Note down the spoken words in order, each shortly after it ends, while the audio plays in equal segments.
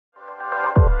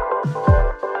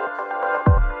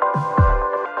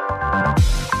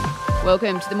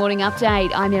Welcome to the Morning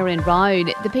Update. I'm Erin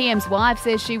Road. The PM's wife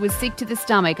says she was sick to the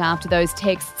stomach after those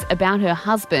texts about her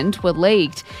husband were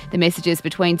leaked. The messages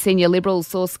between senior Liberal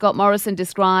source Scott Morrison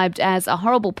described as a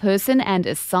horrible person and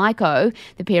a psycho.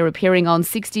 The pair appearing on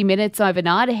 60 Minutes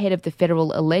overnight ahead of the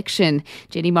federal election.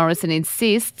 Jenny Morrison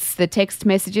insists the text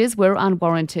messages were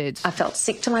unwarranted. I felt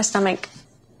sick to my stomach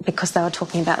because they were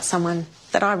talking about someone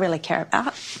that I really care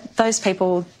about. Those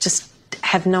people just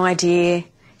have no idea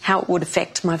how it would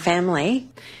affect my family.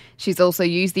 She's also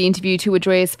used the interview to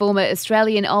address former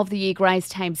Australian of the Year Grace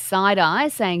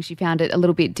Thames-Sideye, saying she found it a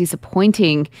little bit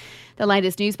disappointing. The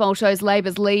latest news poll shows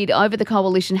Labor's lead over the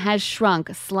coalition has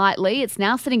shrunk slightly. It's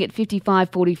now sitting at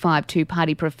 55-45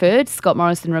 two-party preferred. Scott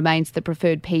Morrison remains the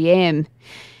preferred PM.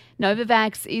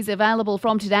 Novavax is available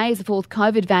from today as the fourth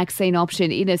COVID vaccine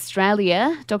option in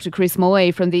Australia. Dr Chris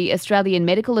Moy from the Australian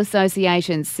Medical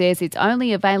Association says it's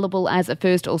only available as a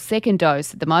first or second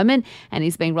dose at the moment and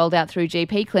is being rolled out through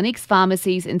GP clinics,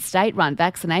 pharmacies and state-run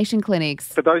vaccination clinics.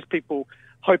 For those people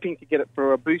hoping to get it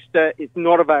for a booster, it's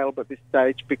not available at this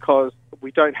stage because we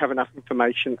don't have enough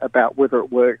information about whether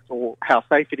it works or how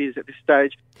safe it is at this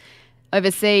stage.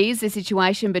 Overseas, the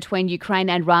situation between Ukraine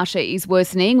and Russia is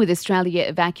worsening, with Australia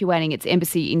evacuating its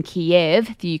embassy in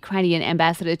Kiev. The Ukrainian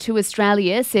ambassador to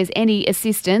Australia says any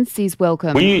assistance is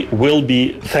welcome. We will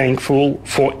be thankful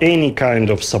for any kind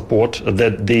of support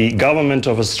that the government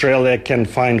of Australia can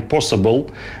find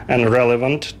possible and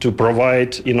relevant to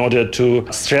provide in order to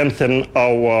strengthen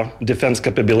our defence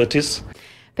capabilities.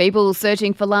 People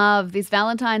searching for love this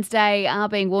Valentine's Day are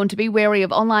being warned to be wary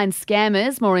of online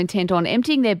scammers more intent on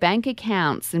emptying their bank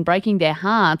accounts and breaking their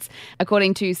hearts.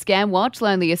 According to ScamWatch,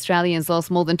 lonely Australians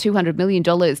lost more than $200 million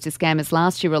to scammers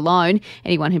last year alone.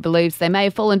 Anyone who believes they may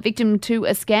have fallen victim to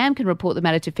a scam can report the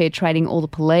matter to Fair Trading or the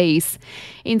police.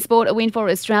 In sport, a win for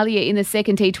Australia in the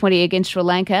second T20 against Sri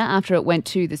Lanka after it went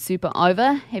to the Super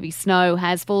Over. Heavy snow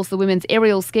has forced the women's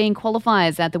aerial skiing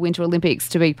qualifiers at the Winter Olympics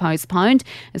to be postponed.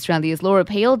 Australia's Laura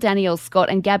Peel, Danielle Scott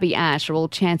and Gabby Ash are all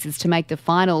chances to make the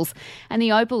finals. And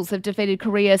the Opals have defeated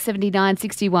Korea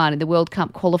 79-61 in the World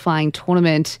Cup qualifying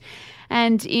tournament.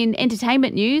 And in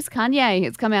entertainment news, Kanye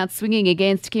has come out swinging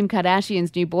against Kim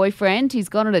Kardashian's new boyfriend. He's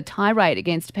gone on a tirade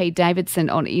against Pete Davidson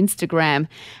on Instagram.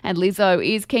 And Lizzo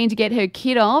is keen to get her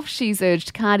kid off. She's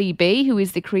urged Cardi B, who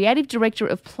is the creative director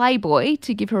of Playboy,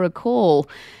 to give her a call.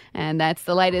 And that's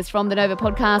the latest from the Nova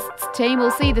Podcasts team.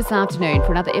 We'll see you this afternoon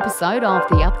for another episode of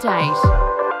The Update.